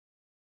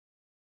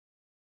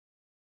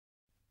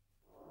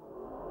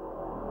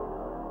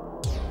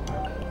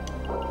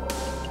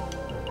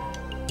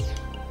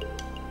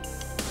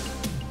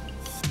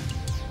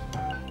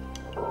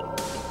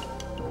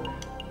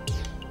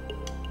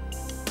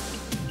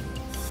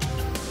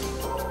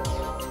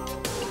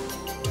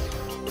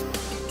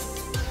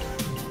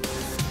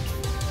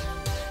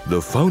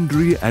The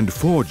Foundry and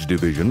Forge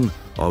division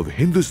of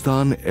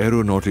Hindustan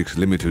Aeronautics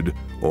Limited,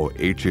 or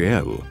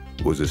HAL,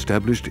 was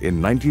established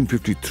in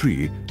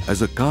 1953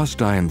 as a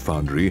cast iron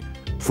foundry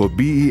for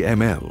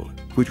BEML,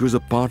 which was a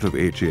part of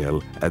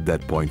HAL at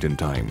that point in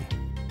time.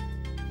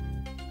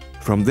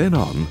 From then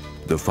on,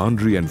 the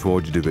Foundry and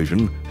Forge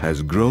division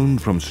has grown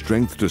from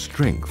strength to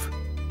strength,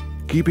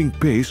 keeping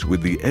pace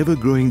with the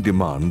ever-growing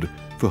demand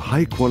for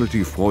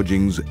high-quality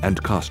forgings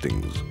and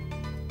castings.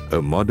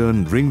 A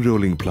modern ring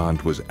rolling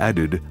plant was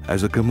added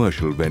as a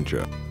commercial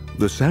venture.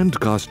 The sand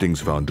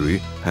castings foundry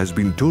has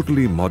been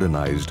totally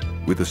modernized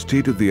with a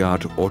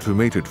state-of-the-art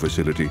automated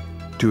facility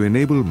to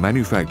enable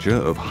manufacture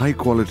of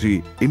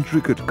high-quality,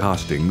 intricate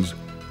castings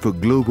for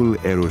global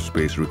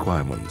aerospace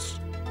requirements.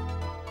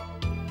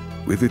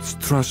 With its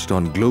thrust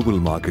on global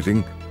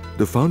marketing,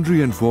 the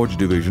Foundry and Forge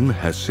division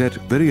has set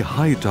very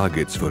high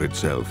targets for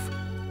itself.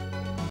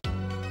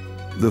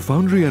 The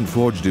Foundry and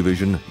Forge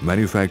division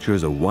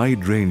manufactures a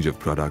wide range of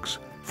products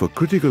for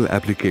critical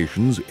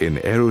applications in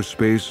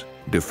aerospace,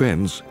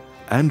 defense,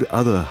 and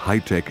other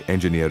high-tech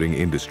engineering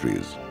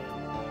industries.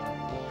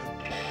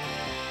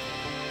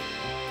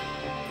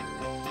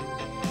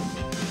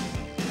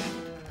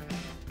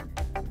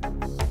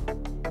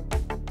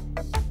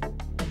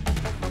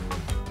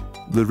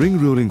 The ring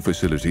rolling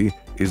facility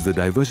is the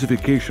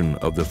diversification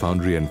of the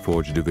Foundry and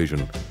Forge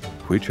division,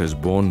 which has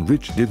borne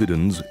rich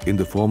dividends in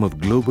the form of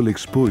global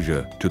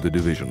exposure to the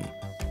division.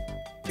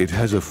 It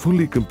has a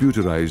fully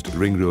computerized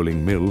ring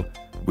rolling mill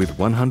with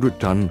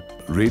 100-ton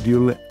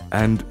radial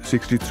and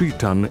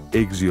 63-ton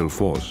axial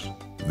force.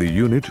 The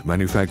unit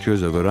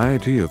manufactures a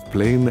variety of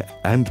plain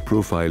and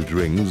profiled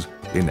rings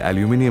in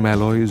aluminium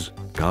alloys,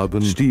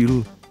 carbon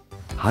steel,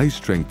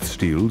 high-strength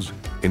steels,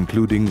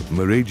 including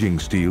maraging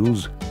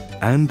steels,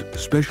 and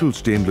special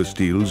stainless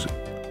steels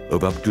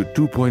of up to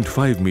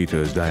 2.5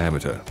 meters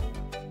diameter.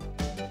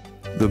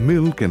 The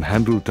mill can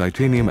handle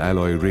titanium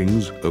alloy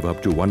rings of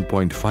up to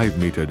 1.5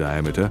 meter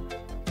diameter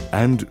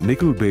and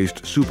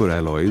nickel-based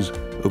superalloys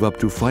of up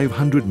to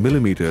 500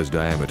 millimeters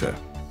diameter.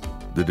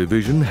 The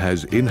division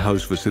has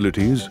in-house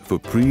facilities for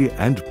pre-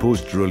 and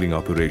post-rolling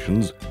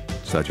operations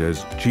such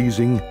as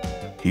cheesing,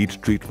 heat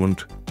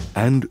treatment,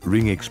 and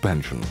ring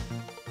expansion.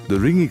 The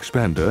ring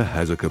expander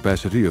has a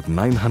capacity of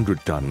 900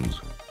 tons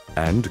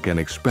and can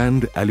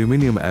expand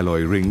aluminium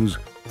alloy rings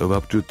of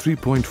up to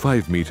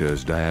 3.5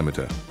 meters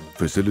diameter.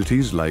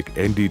 Facilities like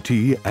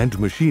NDT and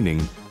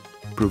machining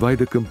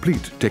provide a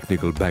complete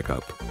technical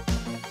backup.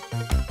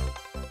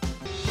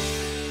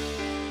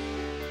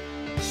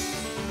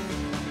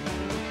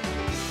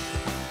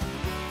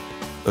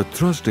 A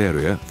thrust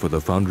area for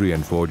the Foundry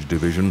and Forge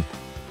division,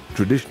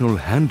 traditional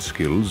hand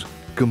skills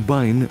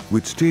combine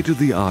with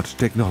state-of-the-art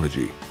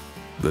technology.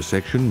 The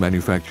section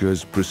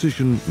manufactures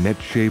precision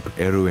net-shape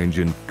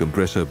aero-engine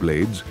compressor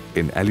blades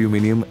in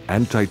aluminium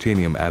and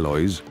titanium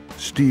alloys,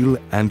 steel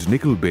and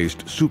nickel-based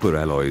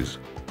superalloys,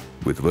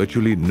 with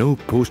virtually no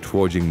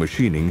post-forging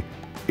machining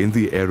in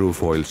the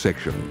aerofoil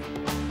section.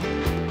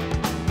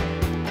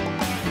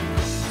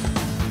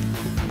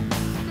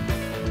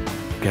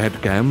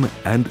 CAD/CAM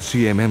and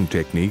CMM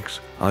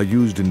techniques are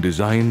used in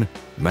design,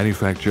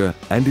 manufacture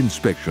and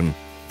inspection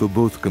for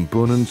both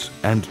components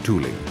and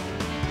tooling.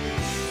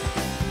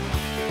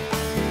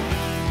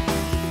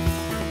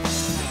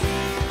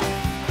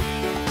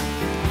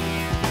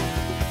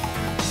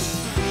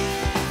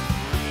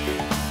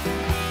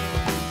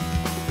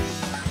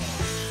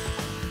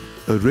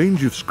 A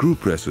range of screw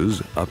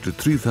presses up to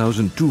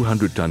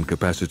 3,200 ton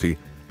capacity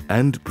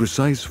and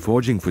precise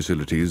forging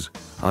facilities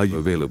are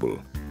available.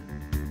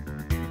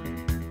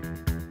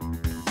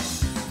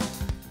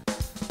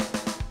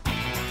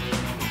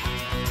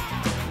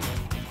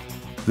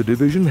 The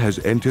division has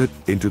entered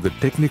into the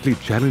technically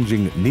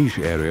challenging niche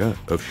area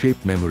of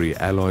shape memory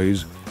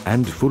alloys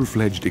and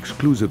full-fledged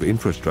exclusive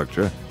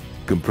infrastructure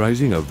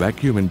comprising a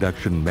vacuum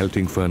induction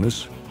melting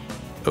furnace,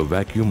 a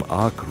vacuum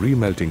arc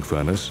remelting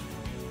furnace,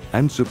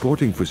 and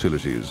supporting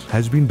facilities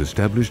has been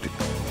established.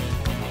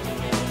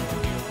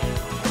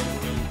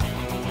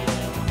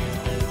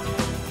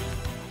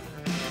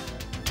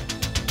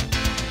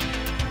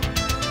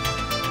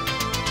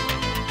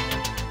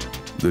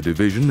 The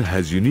division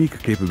has unique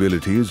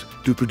capabilities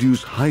to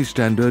produce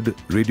high-standard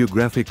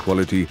radiographic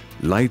quality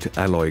light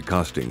alloy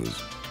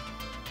castings.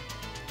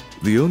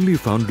 The only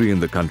foundry in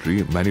the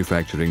country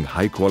manufacturing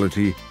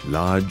high-quality,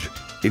 large,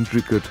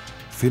 intricate,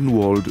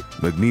 thin-walled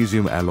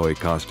magnesium alloy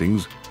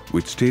castings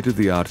with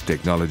state-of-the-art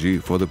technology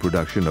for the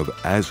production of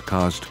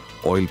as-cast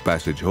oil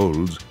passage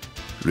holes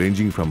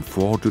ranging from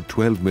 4 to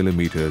 12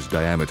 millimeters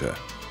diameter.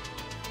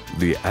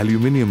 The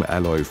aluminium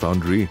alloy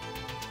foundry,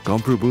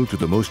 comparable to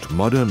the most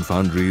modern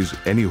foundries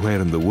anywhere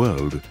in the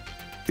world,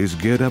 is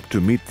geared up to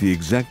meet the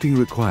exacting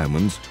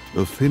requirements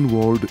of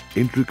thin-walled,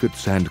 intricate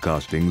sand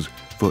castings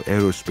for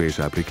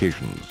aerospace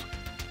applications.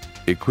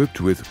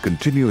 Equipped with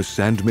continuous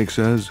sand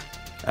mixers,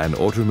 an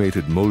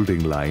automated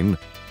molding line,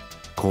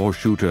 core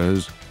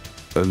shooters,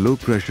 a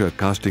low-pressure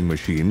casting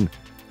machine,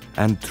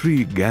 and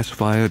 3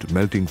 gas-fired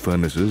melting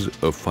furnaces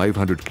of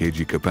 500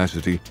 kg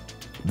capacity,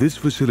 This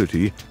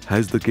facility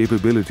has the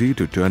capability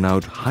to turn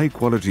out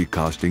high-quality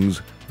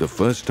castings the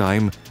first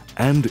time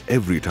and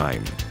every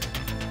time.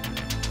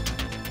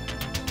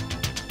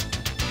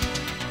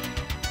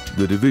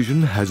 The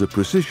division has a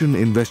precision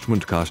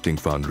investment casting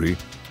foundry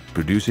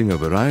producing a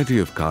variety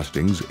of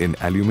castings in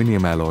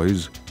aluminium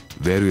alloys,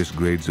 various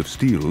grades of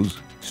steels,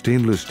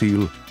 stainless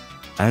steel,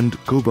 and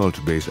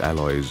cobalt-based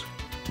alloys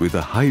with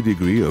a high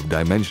degree of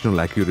dimensional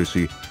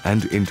accuracy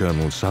and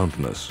internal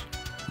soundness.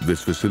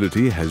 This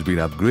facility has been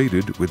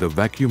upgraded with a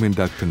vacuum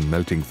induction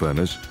melting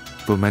furnace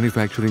for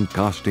manufacturing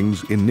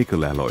castings in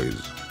nickel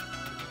alloys.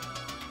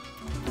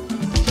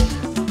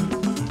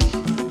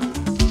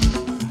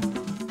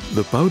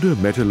 The powder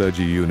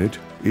metallurgy unit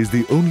is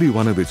the only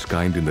one of its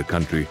kind in the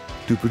country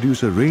to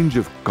produce a range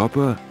of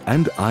copper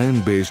and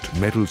iron-based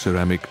metal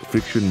ceramic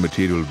friction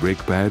material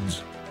brake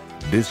pads,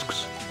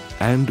 discs,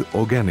 and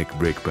organic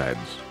brake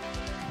pads.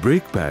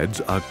 Brake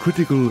pads are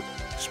critical,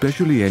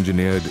 specially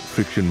engineered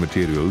friction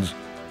materials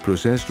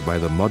processed by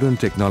the modern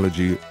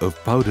technology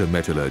of powder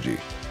metallurgy.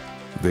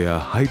 They are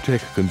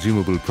high-tech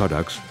consumable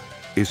products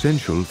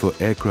essential for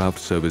aircraft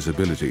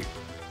serviceability.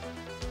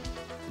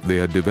 They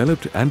are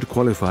developed and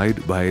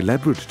qualified by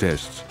elaborate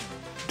tests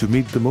to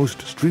meet the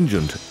most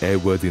stringent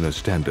airworthiness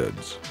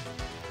standards.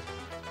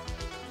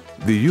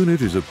 The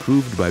unit is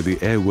approved by the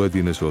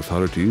airworthiness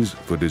authorities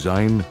for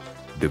design,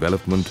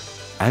 development,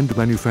 and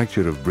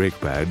manufacture of brake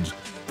pads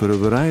for a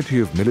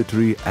variety of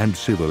military and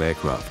civil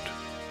aircraft.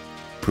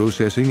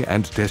 Processing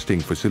and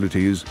testing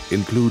facilities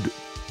include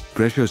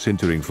pressure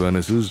sintering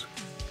furnaces,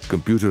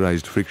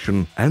 computerized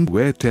friction and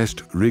wear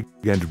test rig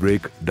and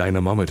brake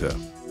dynamometer.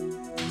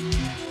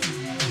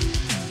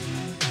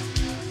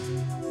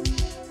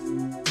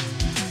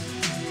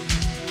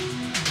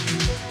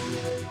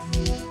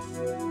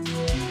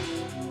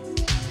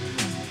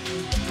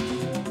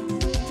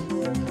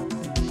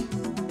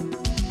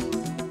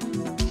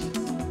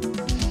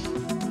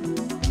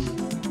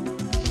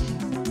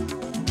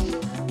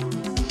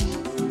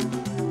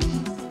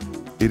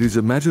 It is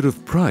a matter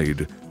of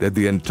pride that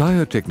the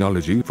entire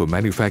technology for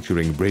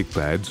manufacturing brake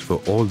pads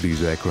for all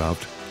these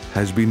aircraft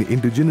has been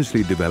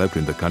indigenously developed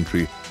in the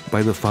country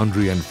by the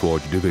Foundry and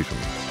Forge division.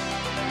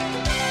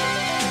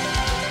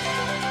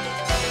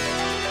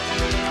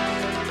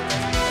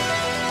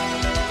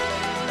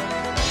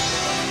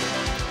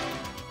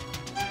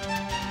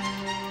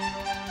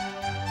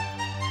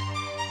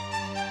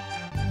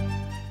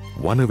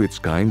 One of its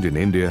kind in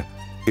India,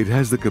 it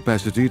has the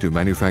capacity to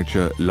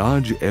manufacture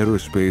large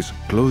aerospace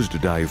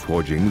closed-die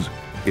forgings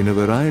in a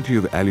variety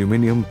of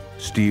aluminium,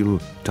 steel,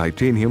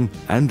 titanium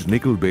and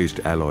nickel-based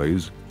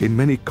alloys in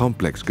many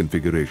complex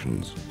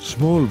configurations.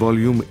 Small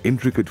volume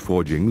intricate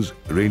forgings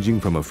ranging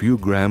from a few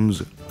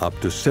grams up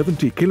to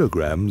 70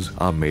 kilograms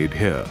are made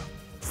here.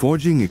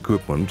 Forging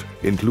equipment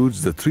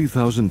includes the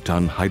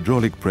 3,000-ton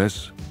hydraulic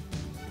press,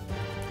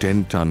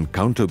 10-ton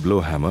counter blow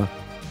hammer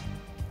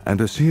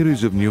and a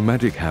series of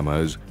pneumatic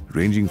hammers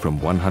ranging from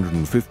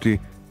 150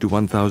 to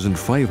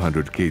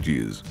 1,500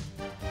 kgs.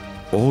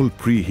 All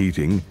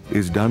preheating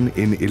is done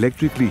in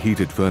electrically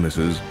heated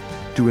furnaces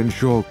to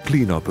ensure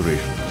clean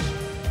operations.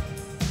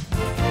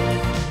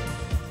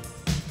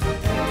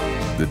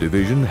 The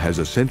division has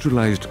a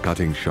centralized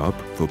cutting shop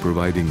for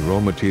providing raw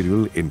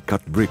material in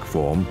cut brick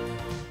form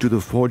to the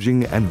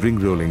forging and ring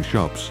rolling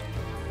shops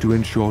to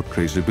ensure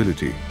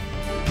traceability.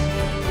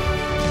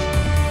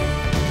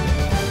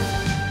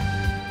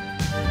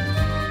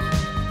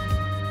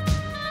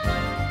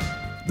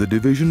 The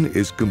division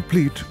is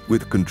complete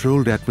with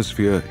controlled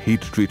atmosphere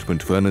heat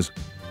treatment furnace,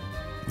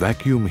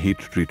 vacuum heat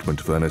treatment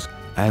furnace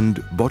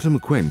and bottom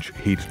quench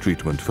heat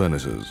treatment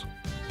furnaces.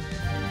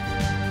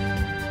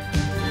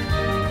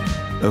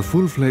 A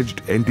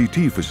full-fledged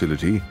NDT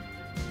facility,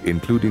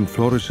 including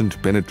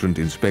fluorescent penetrant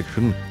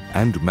inspection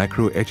and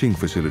macro etching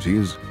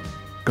facilities,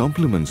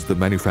 complements the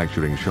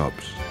manufacturing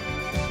shops.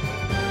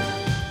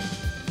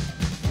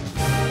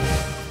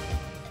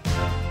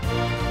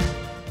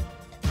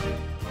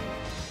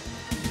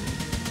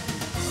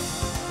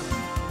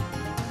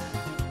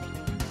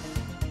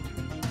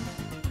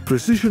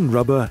 Precision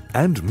rubber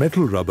and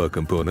metal rubber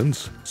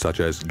components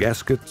such as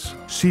gaskets,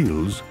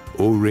 seals,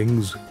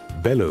 O-rings,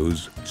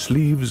 bellows,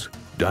 sleeves,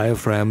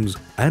 diaphragms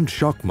and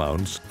shock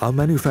mounts are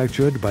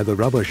manufactured by the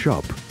rubber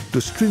shop to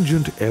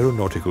stringent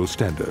aeronautical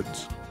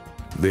standards.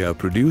 They are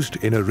produced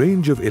in a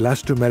range of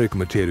elastomeric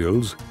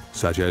materials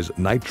such as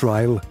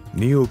nitrile,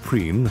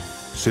 neoprene,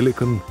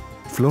 silicon,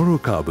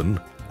 fluorocarbon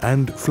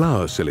and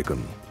flour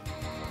silicon.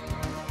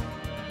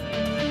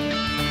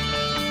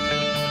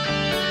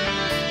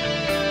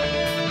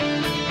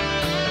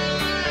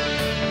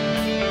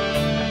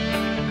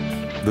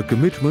 The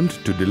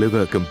commitment to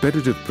deliver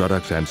competitive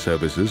products and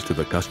services to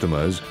the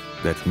customers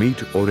that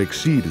meet or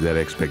exceed their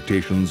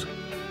expectations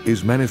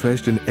is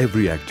manifest in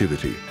every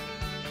activity.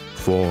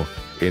 For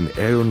in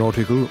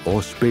aeronautical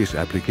or space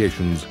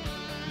applications,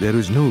 there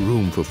is no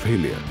room for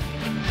failure.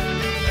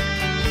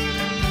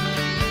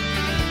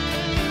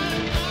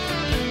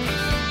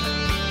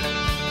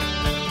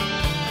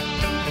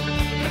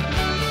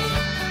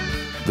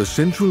 The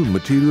Central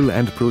Material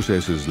and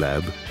Processes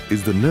Lab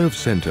is the nerve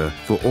center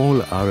for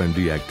all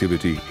R&D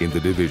activity in the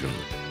division.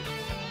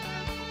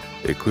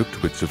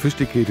 Equipped with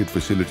sophisticated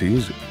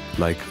facilities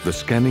like the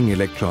Scanning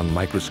Electron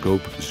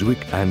Microscope,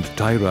 Zwick and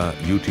Tyra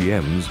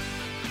UTMs,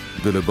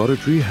 the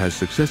laboratory has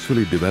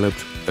successfully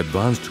developed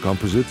advanced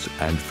composites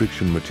and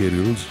friction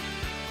materials,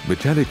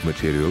 metallic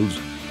materials,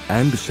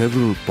 and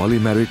several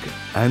polymeric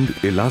and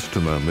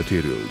elastomer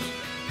materials.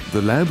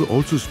 The lab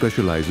also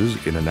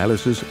specializes in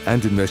analysis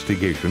and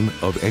investigation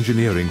of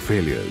engineering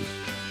failures.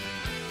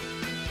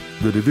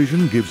 The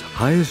division gives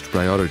highest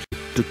priority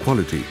to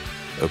quality.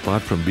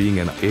 Apart from being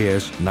an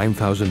AS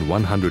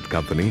 9100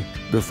 company,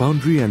 the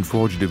Foundry and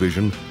Forge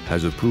division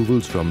has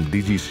approvals from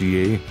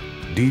DGCA,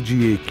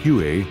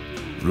 DGA-QA,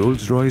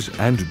 Rolls-Royce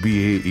and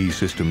BAE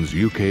Systems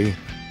UK,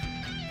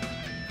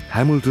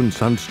 Hamilton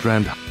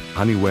Sundstrand,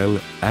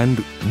 Honeywell and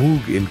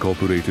Moog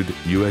Incorporated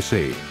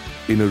USA.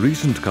 In a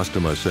recent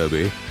customer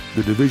survey,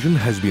 the division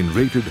has been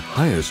rated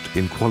highest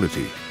in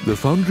quality. The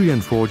Foundry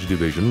and Forge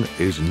division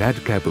is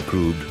NADCAP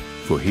approved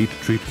for heat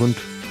treatment,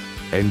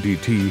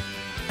 NDT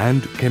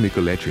and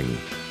chemical etching,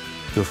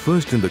 the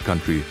first in the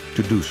country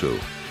to do so.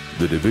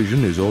 The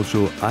division is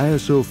also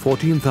ISO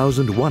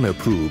 14001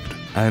 approved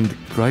and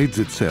prides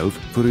itself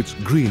for its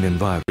green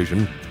environment. The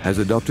division has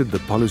adopted the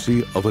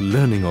policy of a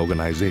learning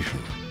organization.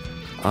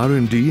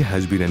 R&D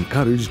has been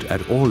encouraged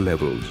at all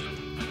levels.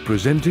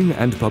 Presenting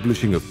and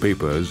publishing of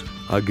papers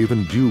are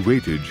given due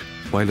weightage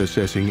while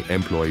assessing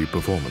employee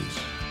performance.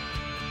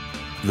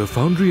 The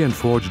Foundry and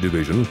Forge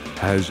division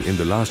has in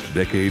the last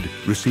decade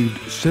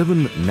received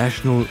 7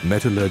 National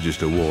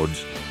Metallurgist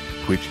Awards,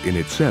 which in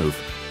itself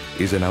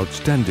is an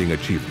outstanding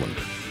achievement.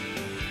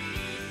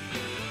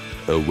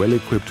 A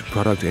well-equipped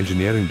product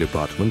engineering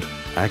department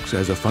acts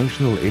as a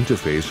functional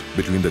interface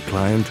between the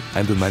client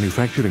and the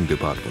manufacturing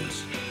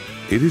departments.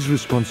 It is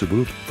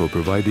responsible for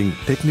providing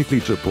technical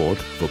support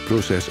for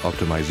process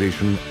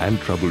optimization and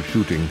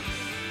troubleshooting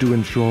to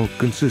ensure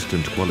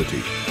consistent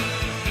quality.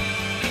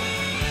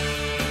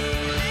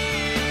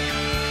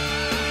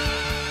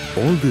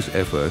 All this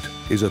effort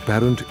is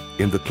apparent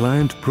in the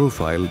client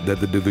profile that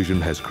the division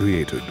has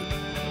created.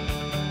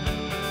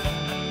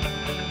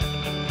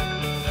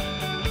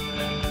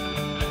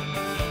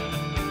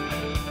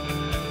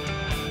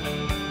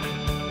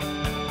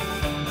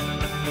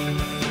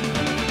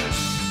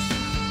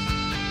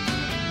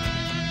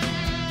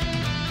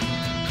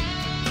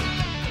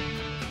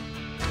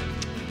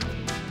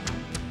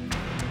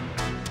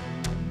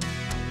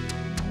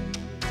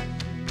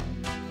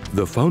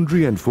 The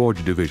Foundry and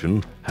Forge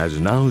division has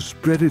now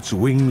spread its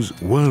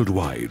wings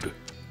worldwide.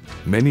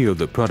 Many of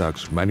the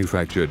products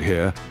manufactured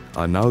here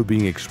are now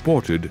being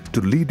exported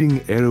to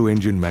leading aero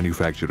engine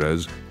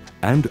manufacturers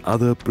and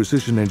other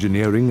precision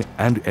engineering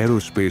and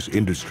aerospace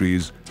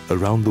industries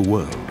around the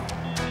world.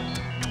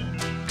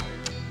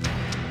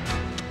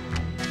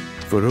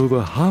 For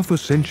over half a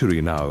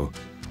century now,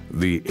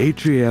 the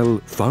HAL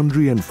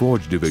Foundry and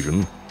Forge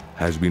division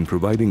has been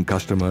providing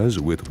customers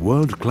with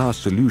world-class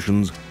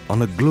solutions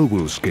on a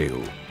global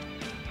scale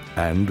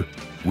and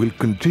will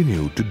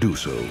continue to do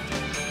so.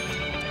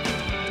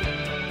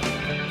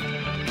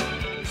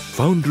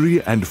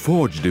 Foundry and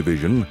Forge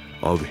division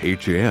of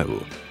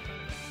HAL,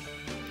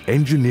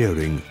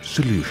 Engineering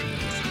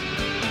Solutions.